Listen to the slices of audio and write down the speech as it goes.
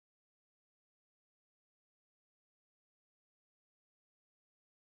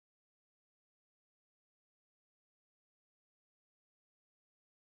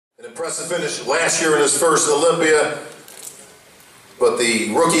An impressive finish last year in his first Olympia, but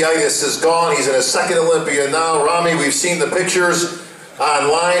the rookie-itis is gone. He's in his second Olympia now. Ramy, we've seen the pictures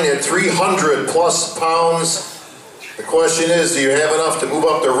online at 300 plus pounds. The question is, do you have enough to move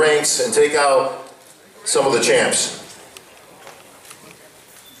up the ranks and take out some of the champs?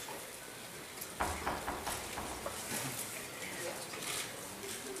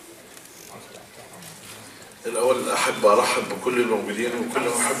 الأول أحب أرحب بكل الموجودين وكل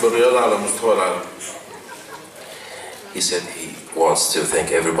محب الرياضة على مستوى العالم. He said he wants to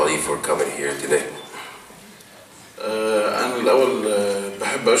thank everybody for coming here today. أنا الأول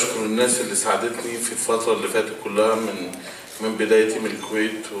بحب أشكر الناس اللي ساعدتني في الفترة اللي فاتت كلها من بدايتي من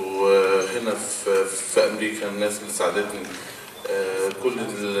الكويت وهنا في أمريكا. الناس اللي ساعدتني كل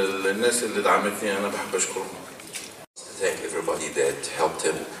الناس اللي دعمتني أنا بحب أشكرهم. Thank everybody that helped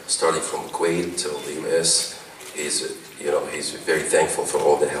him, starting from Kuwait to the US. He's very thankful for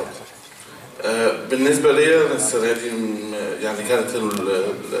all the help. بالنسبة لي أنا السنة دي يعني كانت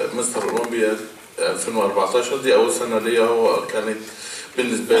مستر أولمبيا 2014 دي أول سنة ليا. هو كانت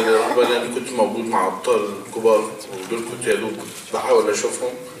بالنسبة لي رغبة لأني كنت موجود مع أبطال كبار ودول كنت يا دوب بحاول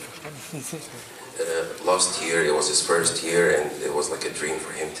أشوفهم. Last year it was his first year and it was like a dream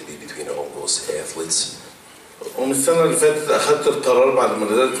for him to be between all those athletes. ومن السنة اللي فاتت أخذت القرار بعد ما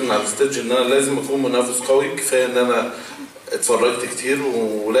نزلت من على الستيج إن أنا لازم أكون منافس قوي. كفاية إن أنا اتفرجت كتير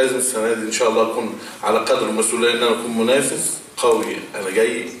ولازم السنة دي إن شاء الله أكون على قدر المسؤولية إن أنا أكون منافس قوي. أنا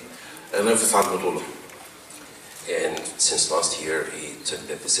جاي أنافس على البطولة. And since last year he took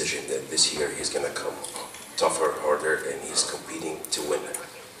the decision that this year he's gonna come tougher, harder, and he's competing to win.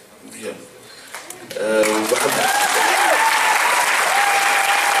 Yeah.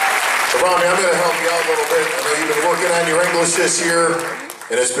 So Ramy, I'm going to help you out a little bit. I know you've been working on your English this year,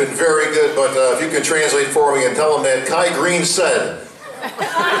 and it's been very good, but if you can translate for me and tell him that Kai Green said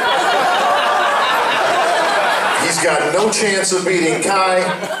he's got no chance of beating Kai.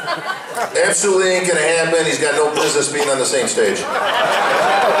 Absolutely ain't going to happen. He's got no business being on the same stage.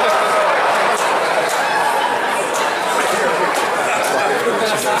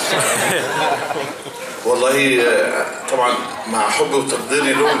 والله طبعا مع حبي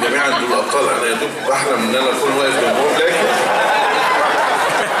وتقديري لهم جميعا دول ابطال. انا يا دوب بحلم ان انا اكون واقف جنبهم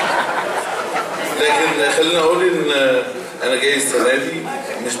لكن خليني اقول ان انا جاي السنه دي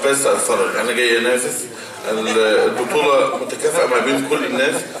مش بس اتفرج، انا جاي انافس. البطوله متكافئه ما بين كل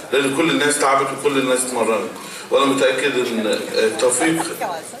الناس لان كل الناس تعبت وكل الناس اتمرنت، وانا متاكد ان التوفيق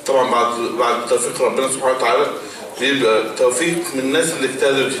طبعا بعد توفيق ربنا سبحانه وتعالى بيبقى توفيق من الناس اللي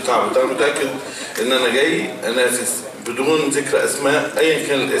اجتهدوا وتعبوا. انا متاكد ان انا جاي انافس بدون ذكر اسماء ايا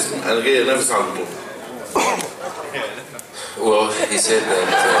كان الاسم. انا جاي انافس على البطوله. Well, he said that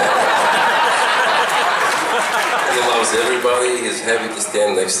he loves everybody. He's happy to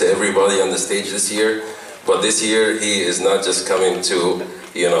stand next to everybody on the stage this year. But this year he is not just coming to,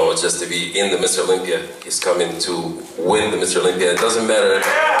 just to be in the Mr. Olympia. He's coming to win the Mr. Olympia. It doesn't matter,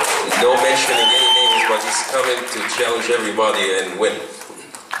 no mentioning any names, but he's coming to challenge everybody and win.